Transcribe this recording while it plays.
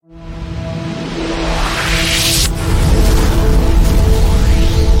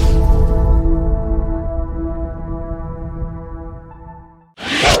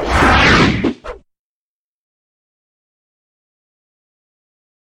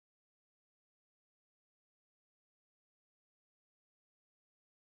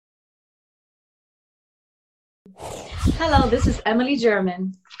Hello, this is Emily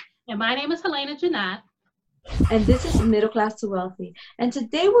German, And my name is Helena Janat. and this is Middle Class to Wealthy. And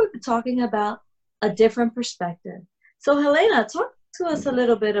today we're talking about a different perspective. So, Helena, talk to us a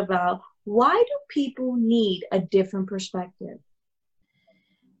little bit about why do people need a different perspective?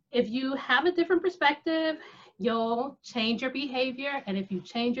 If you have a different perspective, you'll change your behavior. And if you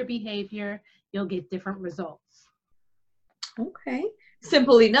change your behavior, you'll get different results. Okay,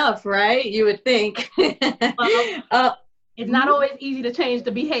 simple enough, right? You would think. Well, it's not always easy to change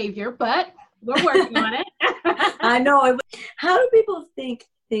the behavior, but we're working on it. I know. How do people think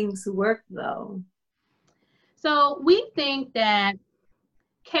things work, though? So we think that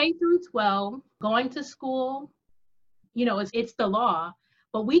K through 12, going to school, it's the law,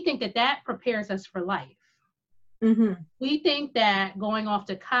 but we think that that prepares us for life. Mm-hmm. We think that going off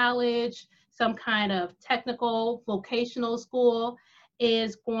to college, some kind of technical vocational school,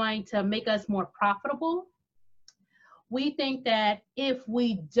 is going to make us more profitable. We think that if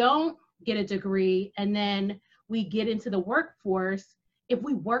we don't get a degree and then we get into the workforce, if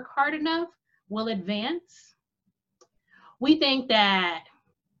we work hard enough, we'll advance. We think that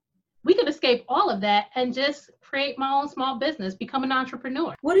we could escape all of that and just create my own small business, become an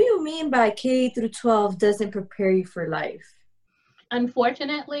entrepreneur. What do you mean by K through 12 doesn't prepare you for life?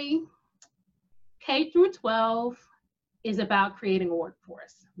 Unfortunately, K through 12 is about creating a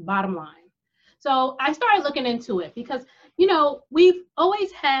workforce, bottom line. So I started looking into it because, we've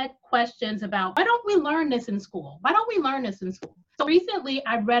always had questions about why don't we learn this in school? Why don't we learn this in school? So recently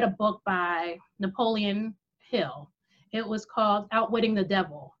I read a book by Napoleon Hill. It was called Outwitting the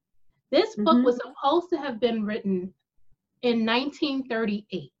Devil. This book was supposed to have been written in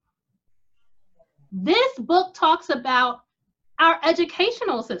 1938. This book talks about our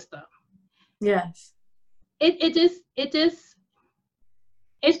educational system. Yes. It's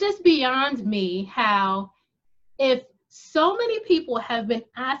just beyond me how, if so many people have been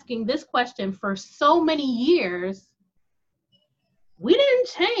asking this question for so many years, we didn't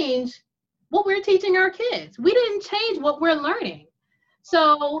change what we're teaching our kids. We didn't change what we're learning.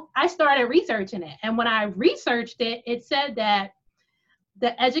 So I started researching it. And when I researched it, it said that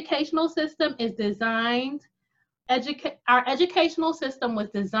the educational system is designed, our educational system was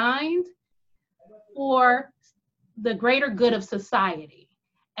designed for the greater good of society.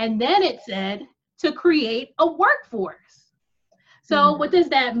 And then it said to create a workforce. So what does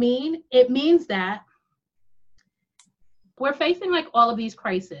that mean? It means that we're facing like all of these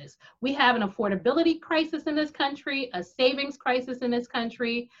crises. We have an affordability crisis in this country, a savings crisis in this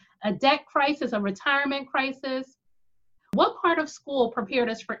country, a debt crisis, a retirement crisis. What part of school prepared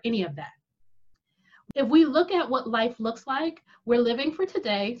us for any of that? If we look at what life looks like, we're living for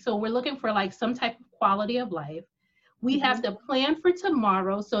today. So we're looking for like some type of quality of life. We have to plan for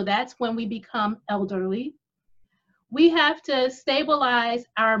tomorrow. So that's when we become elderly. We have to stabilize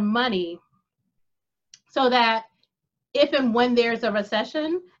our money so that if and when there's a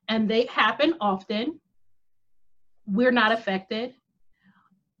recession, and they happen often, we're not affected.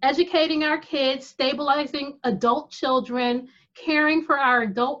 Educating our kids, stabilizing adult children, caring for our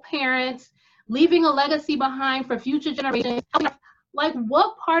adult parents, leaving a legacy behind for future generations. Like,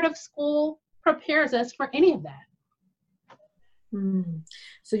 what part of school prepares us for any of that?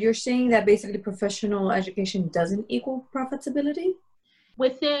 So you're saying that basically professional education doesn't equal profitability?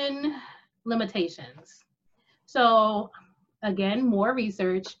 Within limitations. So again, more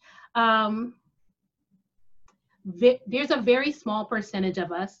research. There's a very small percentage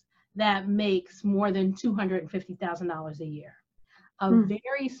of us that makes more than $250,000 a year. A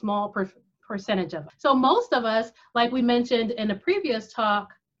very small percentage of us. So most of us, like we mentioned in the previous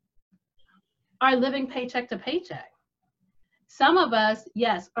talk, are living paycheck to paycheck. Some of us,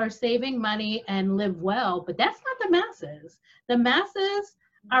 yes, are saving money and live well, but that's not the masses. The masses,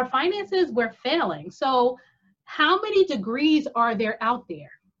 our finances, we're failing. So how many degrees are there out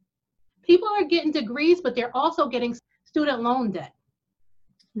there? People are getting degrees, but they're also getting student loan debt.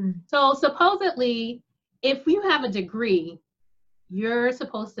 So supposedly, if you have a degree, you're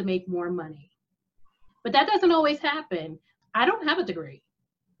supposed to make more money. But that doesn't always happen. I don't have a degree,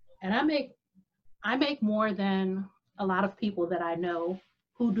 and I make more than a lot of people that I know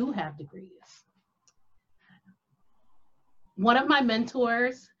who do have degrees. One of my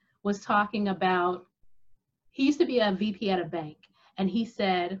mentors was talking about, he used to be a VP at a bank, and he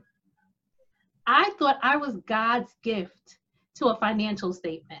said, I thought I was God's gift to a financial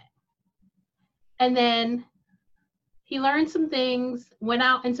statement. And then he learned some things, went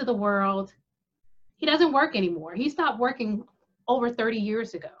out into the world. He doesn't work anymore. He stopped working over 30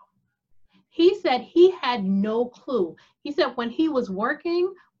 years ago. He said he had no clue. He said when he was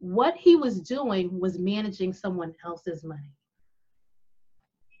working, what he was doing was managing someone else's money.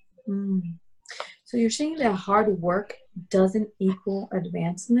 Mm. So you're saying that hard work doesn't equal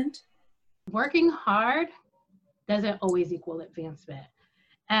advancement? Working hard doesn't always equal advancement.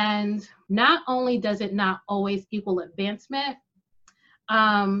 And not only does it not always equal advancement,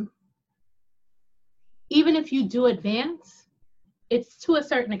 even if you do advance, it's to a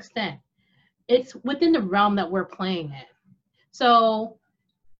certain extent. It's within the realm that we're playing in. So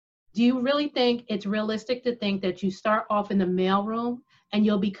do you really think it's realistic to think that you start off in the mailroom and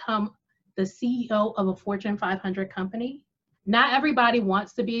you'll become the CEO of a Fortune 500 company? Not everybody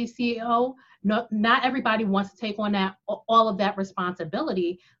wants to be a CEO. No, not everybody wants to take on all of that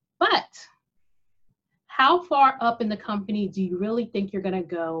responsibility. But how far up in the company do you really think you're going to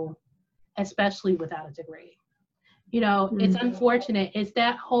go, especially without a degree? It's unfortunate. It's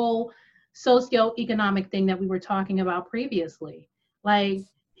that whole socioeconomic thing that we were talking about previously. Like,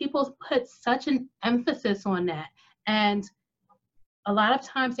 people put such an emphasis on that. And a lot of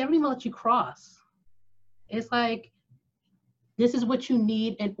times they don't even let you cross. It's like, this is what you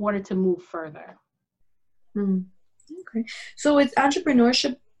need in order to move further. Okay. So is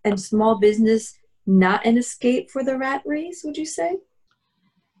entrepreneurship and small business not an escape for the rat race, would you say?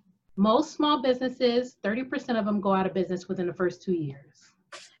 Most small businesses, 30% of them go out of business within the first 2 years.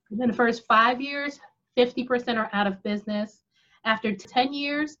 Within the first 5 years, 50% are out of business. After 10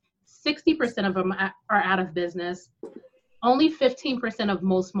 years, 60% of them are out of business. Only 15% of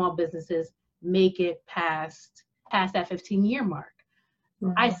most small businesses make it past that 15-year mark.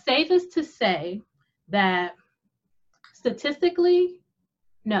 Mm-hmm. I say this to say that statistically,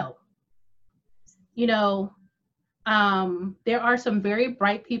 no. There are some very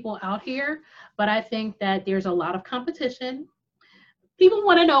bright people out here, but I think that there's a lot of competition. People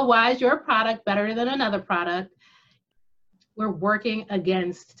want to know, why is your product better than another product? We're working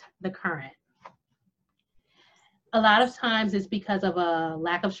against the current. A lot of times it's because of a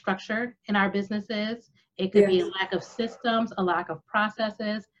lack of structure in our businesses. It could be a lack of systems, a lack of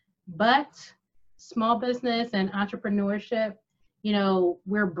processes, but small business and entrepreneurship,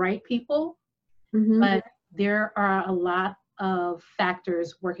 we're bright people, but there are a lot of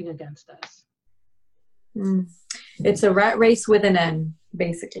factors working against us. It's a rat race with an N,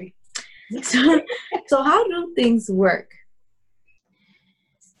 basically. So how do things work?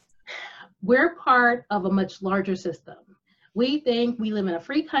 We're part of a much larger system. We think we live in a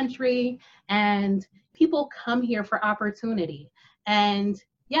free country and people come here for opportunity. And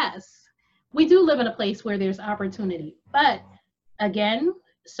yes, we do live in a place where there's opportunity, but again,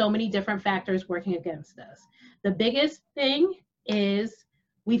 so many different factors working against us. The biggest thing is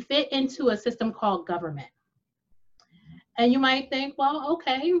we fit into a system called government. And you might think, well,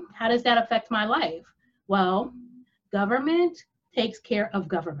 okay, how does that affect my life? Well, government takes care of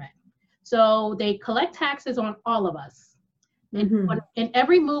government. So they collect taxes on all of us. In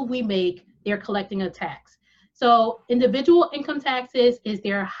every move we make, they're collecting a tax. So individual income taxes is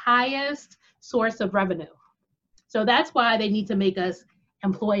their highest source of revenue. So that's why they need to make us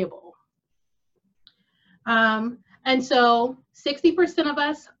employable. And so 60% of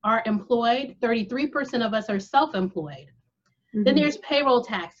us are employed, 33% of us are self-employed. Then there's payroll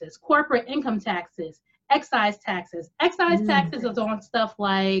taxes, corporate income taxes, excise taxes. Excise taxes is on stuff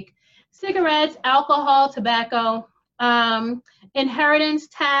like cigarettes, alcohol, tobacco, inheritance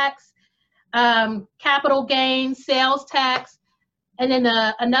tax, capital gains, sales tax. And then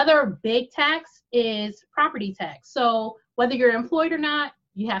another big tax is property tax. So whether you're employed or not,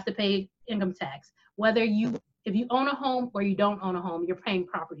 you have to pay income tax. If you own a home or you don't own a home, you're paying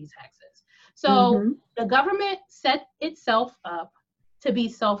property taxes. So the government set itself up to be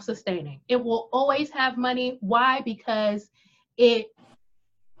self-sustaining. It will always have money. Why? Because it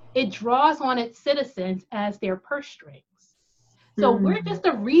draws on its citizens as their purse strings. So we're just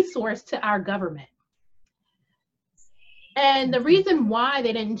a resource to our government. And the reason why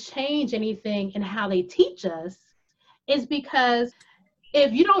they didn't change anything in how they teach us is because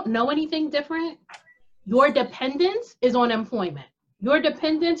if you don't know anything different, your dependence is on employment. Your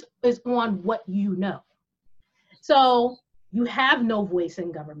dependence is on what you know. So you have no voice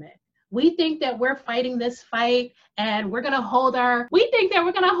in government. We think that we're fighting this fight and we think that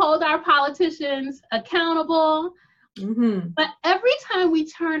we're gonna hold our politicians accountable. But every time we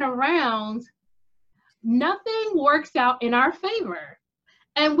turn around, nothing works out in our favor.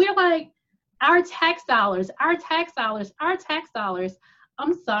 And we're like, our tax dollars.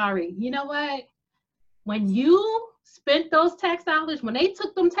 I'm sorry, you know what? When you spent those tax dollars, when they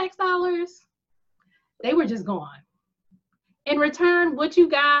took them tax dollars, they were just gone. In return, what you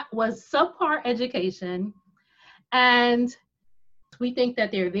got was subpar education, and we think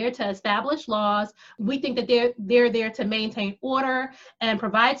that they're there to establish laws. We think that they're there to maintain order and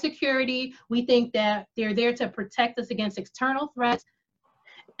provide security. We think that they're there to protect us against external threats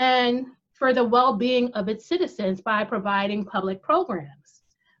and for the well-being of its citizens by providing public programs.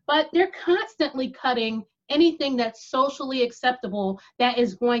 But they're constantly cutting anything that's socially acceptable that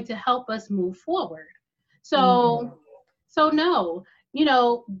is going to help us move forward. So no,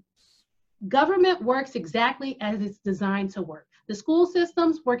 government works exactly as it's designed to work. The school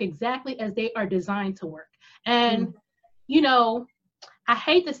systems work exactly as they are designed to work. And, I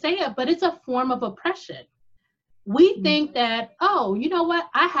hate to say it, but it's a form of oppression. We think that, oh, you know what?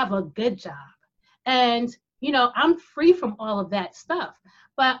 I have a good job. And, I'm free from all of that stuff.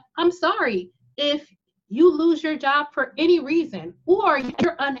 But I'm sorry, if you lose your job for any reason, or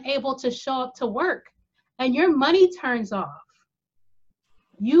you're unable to show up to work and your money turns off,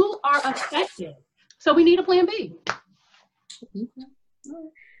 you are affected. So we need a plan B.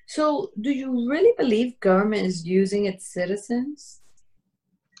 So do you really believe government is using its citizens?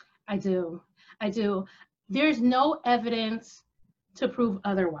 I do. There's no evidence to prove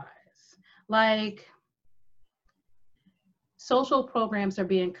otherwise. Like, social programs are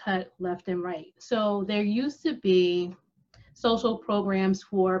being cut left and right. So there used to be social programs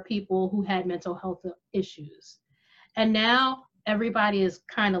for people who had mental health issues. And now everybody is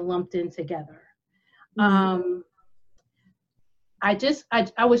kind of lumped in together. I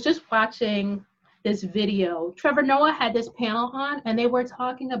was just watching this video. Trevor Noah had this panel on, and they were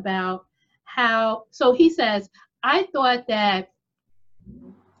talking about how, so he says, I thought that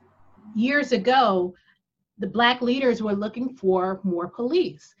years ago, the Black leaders were looking for more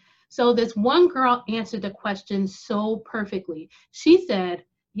police. So this one girl answered the question so perfectly. She said,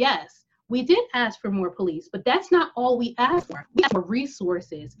 yes, we did ask for more police, but that's not all we asked for. We asked for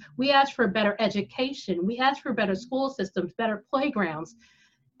resources. We asked for better education. We asked for better school systems, better playgrounds.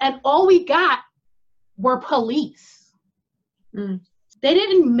 And all we got were police. They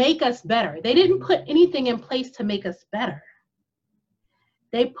didn't make us better. They didn't put anything in place to make us better.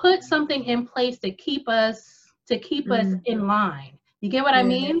 They put something in place to keep us in line. You get what I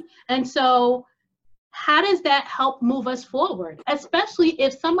mean? And so how does that help move us forward? Especially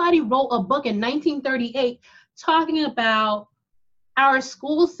if somebody wrote a book in 1938 talking about our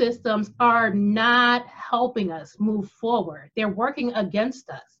school systems are not helping us move forward. They're working against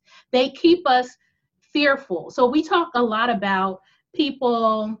us. They keep us fearful. So we talk a lot about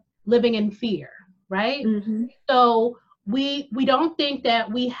people living in fear, right? So we don't think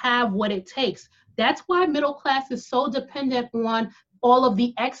that we have what it takes. That's why middle class is so dependent on all of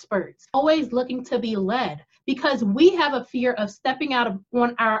the experts, always looking to be led, because we have a fear of stepping out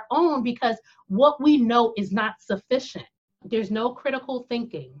on our own because what we know is not sufficient. There's no critical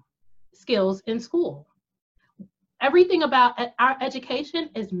thinking skills in school. Everything about our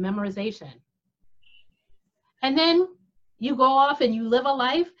education is memorization. And then you go off and you live a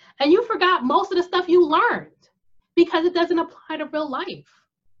life and you forgot most of the stuff you learned because it doesn't apply to real life.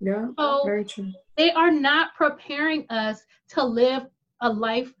 Yeah, so very true. They are not preparing us to live a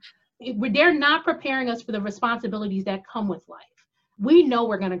life. They're not preparing us for the responsibilities that come with life. We know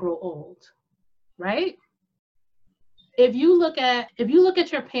we're going to grow old, right? If you look at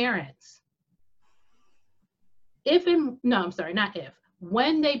your parents,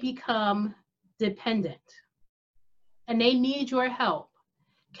 when they become dependent and they need your help,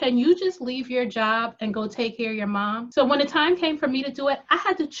 can you just leave your job and go take care of your mom? So when the time came for me to do it, I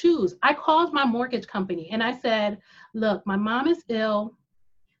had to choose. I called my mortgage company and I said, look, my mom is ill.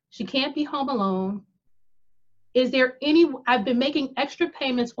 She can't be home alone. I've been making extra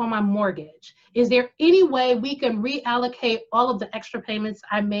payments on my mortgage. Is there any way we can reallocate all of the extra payments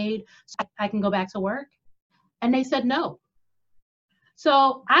I made so I can go back to work? And they said no.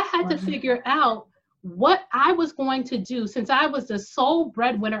 So I had to figure out what I was going to do, since I was the sole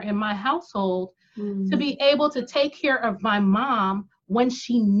breadwinner in my household, to be able to take care of my mom when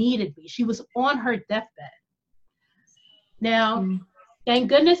she needed me. She was on her deathbed. Now, thank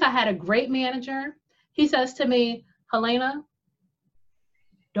goodness I had a great manager. He says to me, Helena,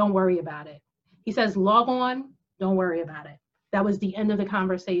 don't worry about it. He says, log on, don't worry about it. That was the end of the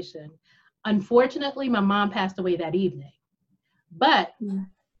conversation. Unfortunately, my mom passed away that evening. But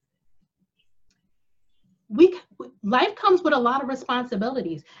life comes with a lot of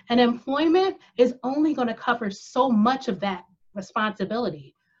responsibilities, and employment is only going to cover so much of that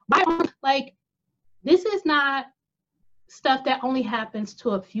responsibility. Like, this is not stuff that only happens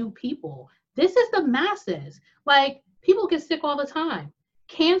to a few people. This is the masses. Like, people get sick all the time.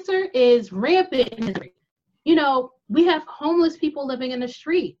 Cancer is rampant. We have homeless people living in the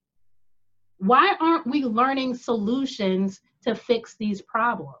street. Why aren't we learning solutions to fix these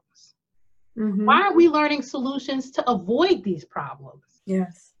problems? Why aren't we learning solutions to avoid these problems?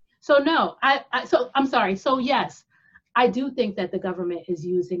 Yes. So no, I'm sorry. So yes, I do think that the government is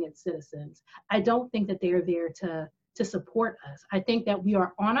using its citizens. I don't think that they're there to support us. I think that we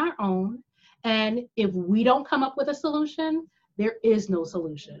are on our own, and if we don't come up with a solution, there is no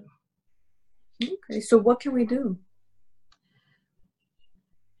solution. Okay, so what can we do?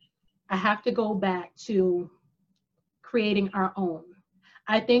 I have to go back to creating our own.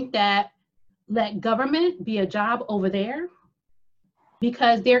 I think that let government be a job over there,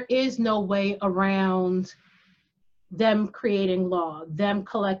 because there is no way around them creating law, them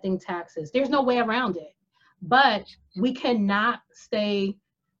collecting taxes. There's no way around it. But we cannot stay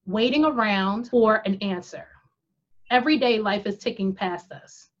waiting around for an answer. Everyday life is ticking past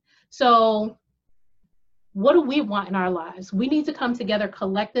us. So what do we want in our lives? We need to come together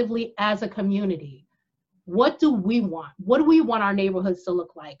collectively as a community. What do we want? What do we want our neighborhoods to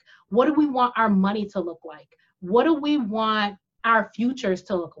look like? What do we want our money to look like? What do we want our futures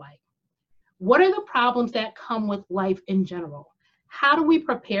to look like? What are the problems that come with life in general? How do we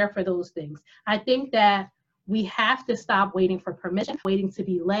prepare for those things? I think that we have to stop waiting for permission, waiting to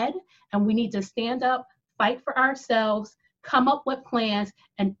be led, and we need to stand up, fight for ourselves, come up with plans,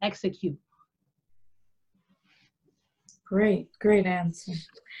 and execute. Great answer.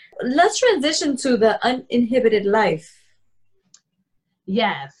 Let's transition to the uninhibited life.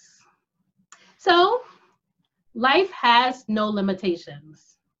 Yes. So life has no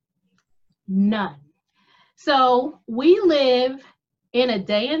limitations. None. So we live in a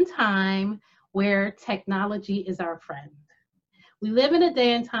day and time where technology is our friend. We live in a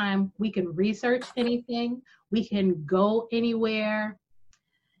day and time we can research anything, we can go anywhere,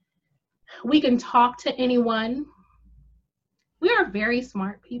 we can talk to anyone. We are very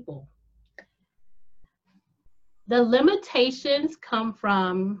smart people. The limitations come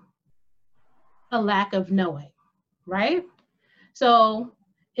from a lack of knowing, right? So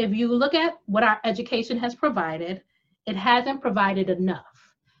if you look at what our education has provided, it hasn't provided enough.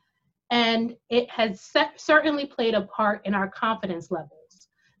 And it has certainly played a part in our confidence levels.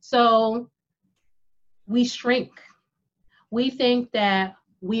 So we shrink. We think that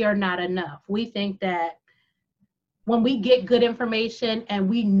we are not enough. We think that when we get good information and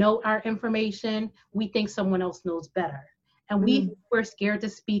we know our information, we think someone else knows better. And we're scared to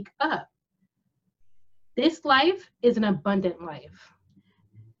speak up. This life is an abundant life.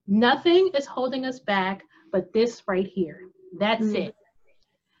 Nothing is holding us back but this right here. That's it.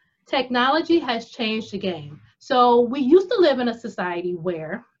 Technology has changed the game. So we used to live in a society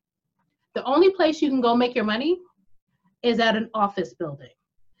where the only place you can go make your money is at an office building.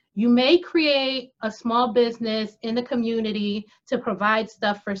 You may create a small business in the community to provide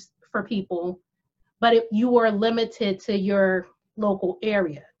stuff for people, but you were limited to your local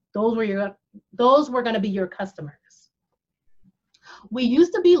area. Those were going to be your customers. We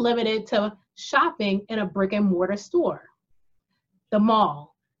used to be limited to shopping in a brick and mortar store, the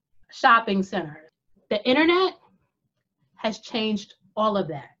mall, shopping centers. The internet has changed all of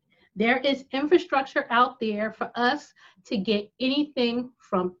that. There is infrastructure out there for us to get anything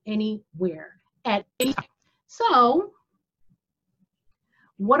from anywhere at any time. So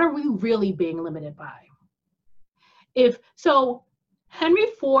what are we really being limited by? Henry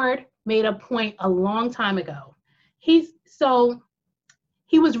Ford made a point a long time ago. He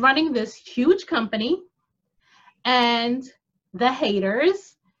was running this huge company, and the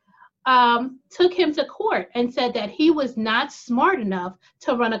haters took him to court and said that he was not smart enough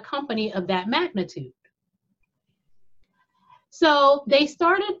to run a company of that magnitude. So they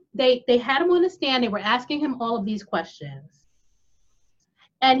had him on the stand. They were asking him all of these questions.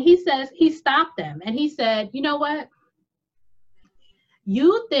 And he stopped them and he said, you know what?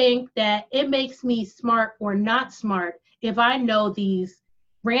 You think that it makes me smart or not smart if I know these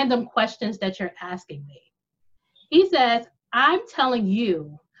random questions that you're asking me. He says, I'm telling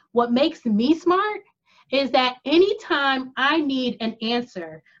you, what makes me smart is that anytime I need an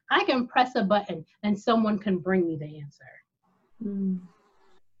answer, I can press a button and someone can bring me the answer.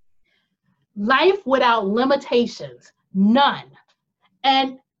 Life without limitations, none.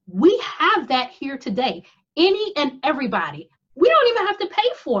 And we have that here today. Any and everybody. We don't even have to pay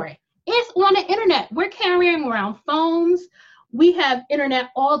for it. It's on the internet. We're carrying around phones. We have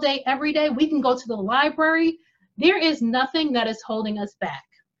internet all day, every day. We can go to the library. There is nothing that is holding us back.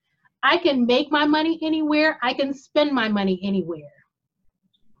 I can make my money anywhere. I can spend my money anywhere.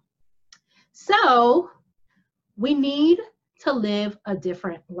 So we need to live a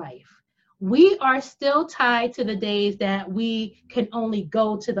different life. We are still tied to the days that we can only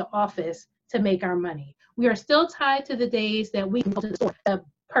go to the office to make our money. We are still tied to the days that we can go to the store to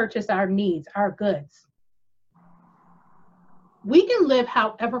purchase our needs, our goods. We can live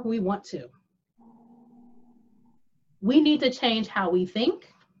however we want to. We need to change how we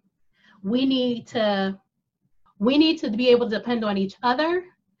think. We need to be able to depend on each other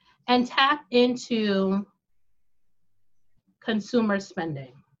and tap into consumer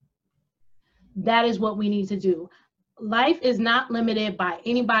spending. That is what we need to do. Life is not limited by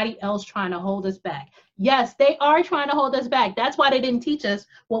anybody else trying to hold us back. Yes, they are trying to hold us back. That's why they didn't teach us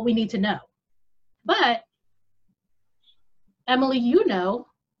what we need to know. But Emily, you know,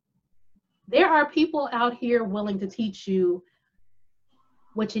 there are people out here willing to teach you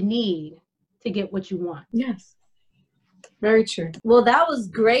what you need to get what you want. Yes. Very true. Well, that was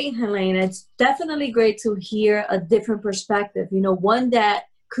great, Helena. It's definitely great to hear a different perspective, you know, one that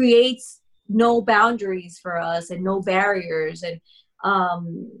creates no boundaries for us and no barriers. And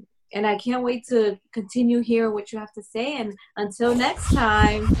I can't wait to continue hearing what you have to say. And until next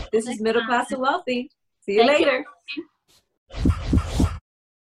time, this is Middle Class to Wealthy. See you later.